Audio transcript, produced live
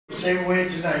Same way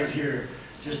tonight here,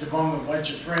 just among a bunch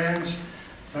of friends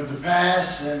from the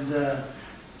past and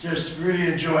just really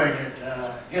enjoying it.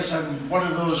 I guess I'm one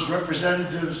of those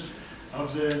representatives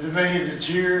of the many that's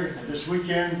here this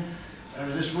weekend,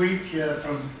 this week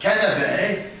from Canada,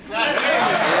 eh?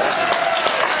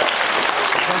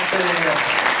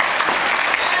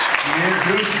 You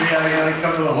introduced me, I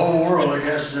cover the whole world, I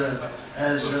guess,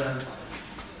 as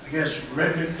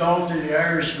Red McNulty, the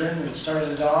Irishman, that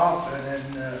started off,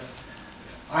 and then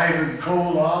Ivan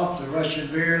Koloff, the Russian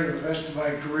bear, the rest of my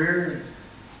career.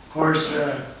 Of course,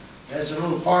 as a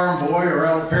little farm boy,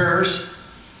 around Paris,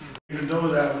 even though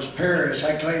that was Paris,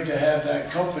 I claimed to have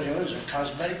that company. It was a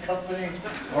cosmetic company,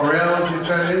 L'Oreal de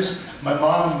Paris. My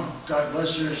mom, God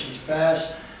bless her, she's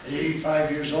passed at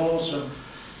 85 years old, so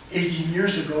 18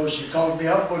 years ago, she called me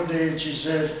up one day and she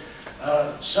says,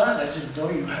 son, I didn't know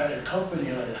you had a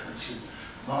company. I said,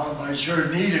 Mom, I sure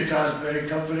need a cosmetic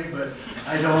company, but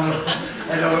I don't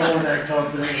own that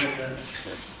company. But,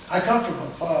 I come from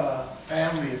a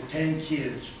family of 10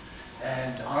 kids,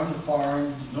 and on the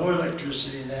farm, no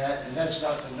electricity in that, and that's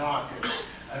not to knock it.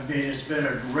 I mean, it's been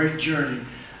a great journey.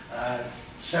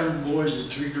 7 boys and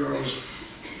 3 girls,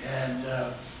 and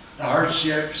the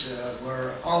hardships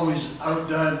were always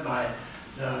outdone by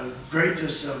the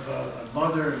greatness of a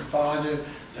mother and father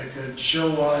that could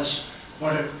show us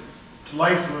what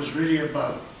life was really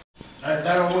about.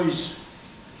 That always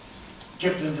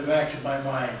kept in the back of my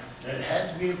mind, that it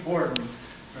had to be important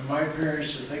for my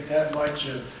parents to think that much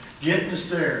of getting us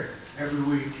there every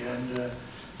week. And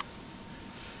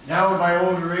now in my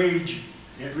older age,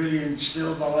 it really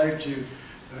instilled my life to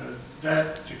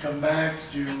to come back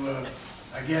to,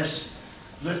 I guess,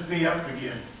 lift me up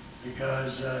again.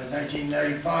 Because in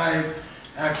 1995,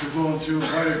 after going through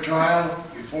quite a trial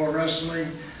before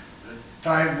wrestling, the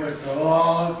time with the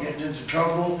law, getting into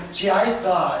trouble. See, I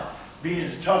thought, being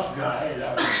a tough guy,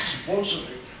 that I was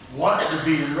supposedly wanted to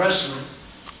be in wrestling,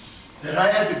 that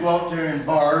I had to go out there in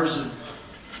bars and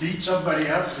beat somebody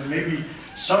up, and maybe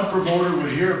some promoter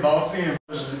would hear about me and it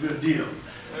wasn't a good deal.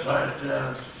 But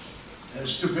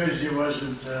stupidity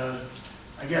wasn't,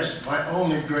 I guess, my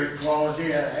only great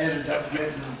quality. I ended up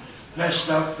getting messed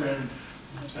up and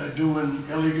doing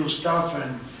illegal stuff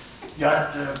and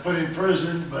got put in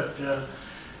prison, but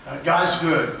God's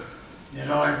good. You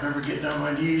know, I remember getting on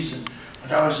my knees and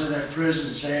when I was in that prison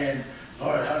saying,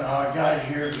 Lord, I don't know how I got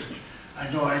here, but I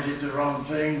know I did the wrong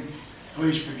thing.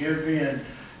 Please forgive me, and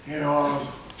you know,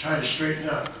 I'll try to straighten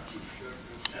up.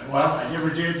 Well, I never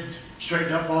did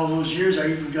straighten up all those years. I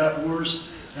even got worse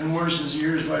and worse as the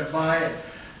years went by.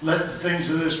 Let the things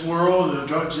of this world, the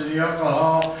drugs and the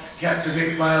alcohol,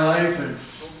 captivate my life, and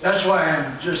that's why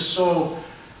I'm just so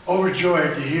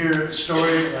overjoyed to hear a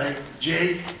story like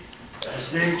Jake,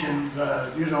 Steak, and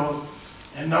you know,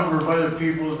 a number of other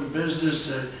people in the business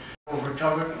that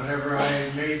overcome it whenever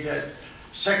I made that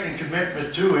second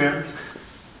commitment to him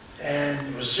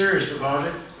and was serious about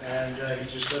it, and he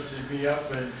just lifted me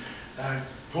up and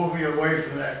pulled me away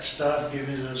from that stuff, gave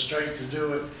me the strength to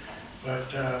do it.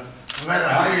 But no matter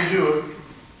how you do it,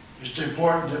 it's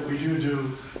important that we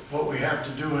do what we have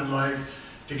to do in life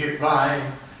to get by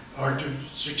or to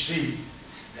succeed.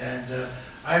 And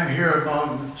I'm here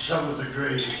among some of the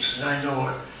greatest, and I know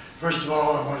it. First of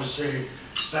all, I want to say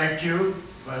thank you,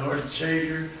 my Lord and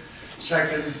Savior.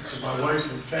 Second, to my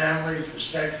wife and family for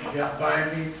standing by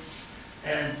me.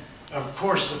 And of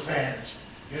course the fans.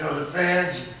 You know, the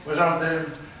fans, without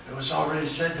them, it was already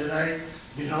said tonight,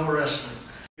 be no wrestling.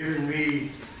 Giving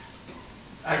me,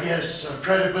 I guess,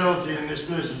 credibility in this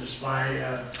business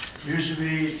by using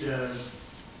me to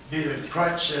be the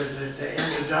crutch that they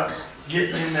ended up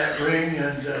getting in that ring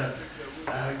and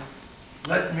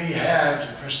letting me have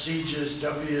the prestigious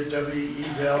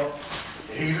WWE belt.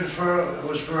 Even it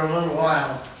was for a little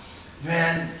while.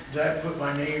 Man, that put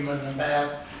my name on the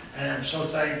map, and I'm so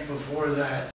thankful for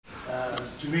that.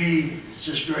 To me, it's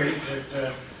just great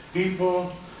that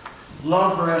people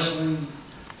love wrestling,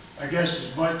 I guess,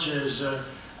 as much as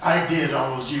I did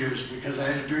all those years, because I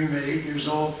had a dream at 8 years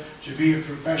old to be a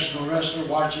professional wrestler,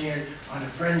 watching it on a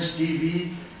friend's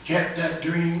TV, kept that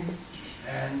dream,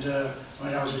 and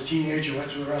when I was a teenager,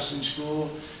 went to a wrestling school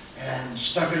and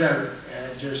stuck it out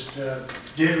and just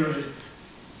did what it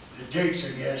takes,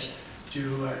 I guess,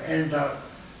 to end up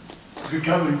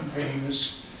becoming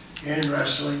famous in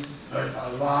wrestling, but a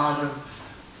lot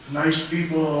of nice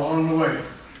people along the way.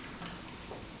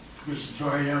 Just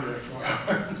trying out there for a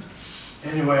while.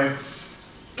 Anyway,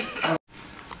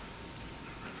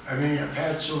 I mean, I've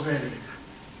had so many.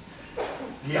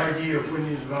 The idea of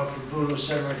winning the belt for Bruno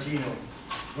Sammartino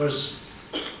was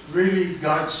really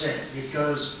God sent,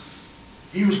 because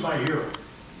he was my hero.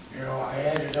 You know, I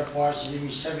ended up watching him.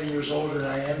 He's 7 years older than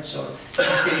I am, so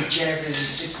he became champion in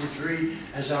 '63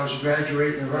 as I was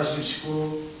graduating in wrestling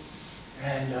school.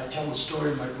 And I tell the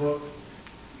story in my book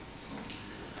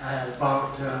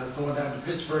about going down to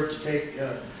Pittsburgh to take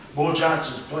Bull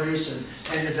Johnson's place, and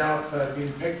ended up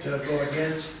being picked to go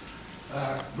against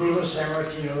Bruno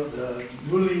Sammartino, the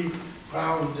newly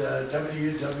crowned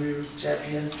WW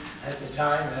champion at the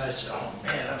time. And I said, oh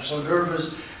man, I'm so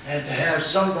nervous. And to have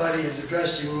somebody in the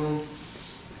dressing room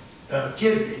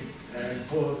kid me and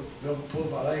pull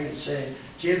my leg and say,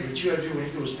 kid, what you gotta do when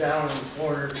he goes down in the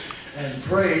corner and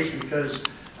prays, because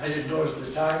I didn't know it at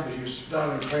the time, but he was not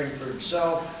only praying for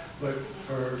himself, but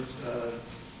for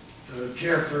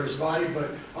care for his body,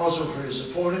 but also for his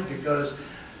opponent, because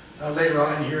later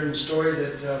on here in the story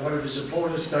that one of his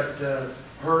opponents got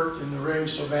hurt in the ring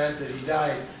so bad that he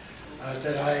died,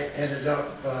 that I ended up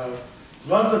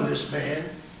loving this man,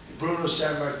 Bruno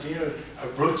Sammartino,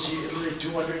 Abruzzi, Italy,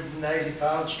 290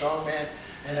 pound strong man,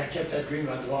 and I kept that dream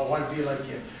on the wall. I want to be like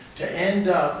him. To end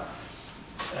up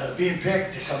being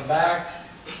picked to come back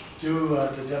to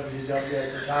the WW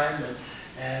at the time,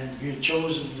 and being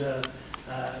chosen to,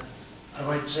 I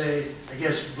might say, I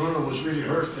guess Bruno was really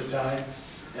hurt at the time.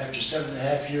 After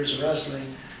 7.5 years of wrestling,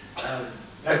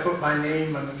 I put my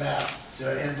name on the map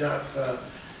to end up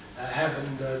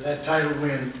having that title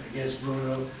win against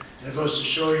Bruno. And it goes to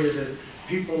show you that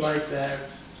people like that,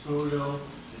 Bruno,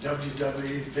 the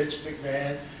WWE, Vince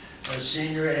McMahon,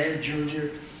 Senior and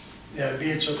Junior,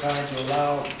 being so kind to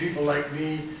allow people like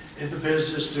me in the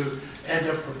business to end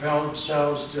up propelling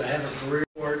themselves to have a career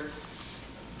for it.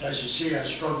 As you see, I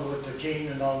struggle with the cane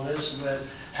and all this, and we had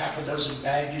half a dozen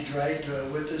baggage right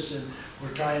with us, and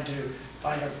we're trying to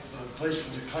find a place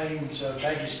for the claims,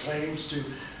 baggage claims, to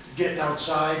get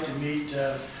outside to meet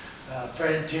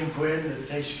friend Tim Quinn that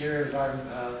takes care of our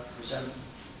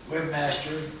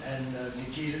webmaster, and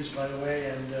Nikita's, by the way,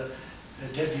 and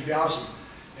Ted DiBiase.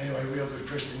 Anyway, real good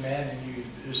Christian man, and he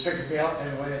was picking me up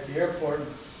anyway at the airport.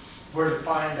 And we're to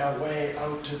find our way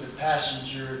out to the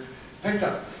passenger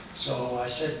pickup. So I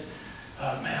said,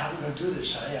 man, how are we going to do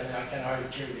this? I can hardly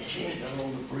carry the cane, let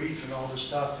alone the brief and all this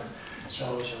stuff. And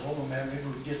so I said, oh man, maybe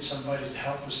we can get somebody to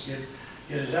help us get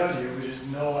it out of here. We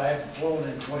didn't know. I hadn't flown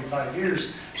in 25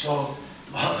 years. So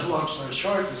long story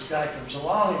short, this guy comes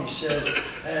along and he says,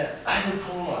 Ivan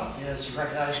Koloff. Yes, he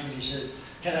recognized me. He says,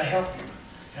 can I help you?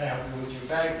 Can I help you with your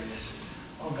baggage? I said,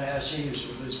 oh man, I seen you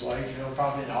with his wife, you know,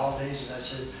 probably in the holidays. And I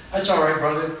said, that's all right,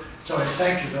 brother. So I said,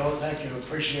 thank you though, thank you,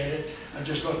 appreciate it. I'm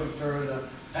just looking for the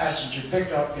passenger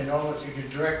pickup, you know, if you could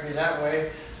direct me that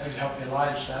way, that'd help me a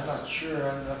lot. So I'm not sure,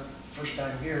 I'm not first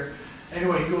time here.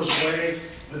 Anyway, he goes away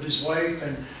with his wife,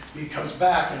 and he comes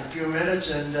back in a few minutes,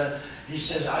 and he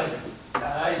says, Ivan,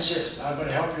 I insist, I'm going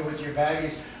to help you with your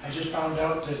baggage. I just found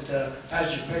out that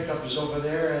passenger pickup is over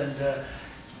there, and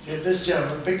this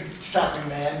gentleman, a big strapping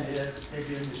man,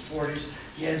 maybe in his 40s,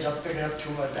 he ends up picking up 2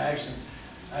 of my bags.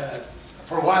 And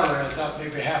for a while there, I thought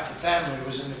maybe half the family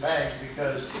was in the bags,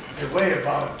 because they weigh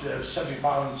about 70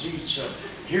 pounds each. So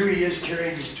here he is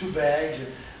carrying these 2 bags and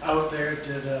out there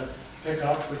to the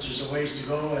pickup, which is a ways to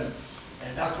go, and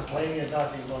not complaining or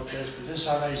nothing about this, but this is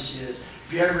how nice he is.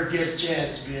 If you ever get a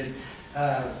chance to be in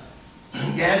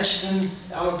Gadsden,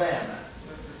 Alabama,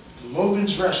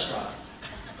 Logan's Restaurant,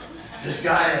 this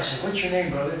guy, I said, what's your name,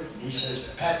 brother? And he says,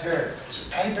 Pat Barrett. I said,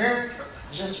 Patty Barrett?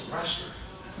 I said, it's a wrestler.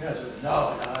 I said,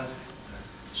 no,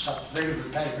 something thinking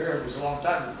of Patty Barrett was a long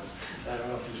time ago. I don't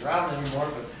know if he's around anymore,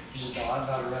 but he said, no, I'm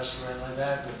not a wrestler or anything like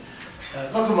that.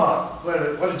 But look him up.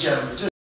 What a gentleman.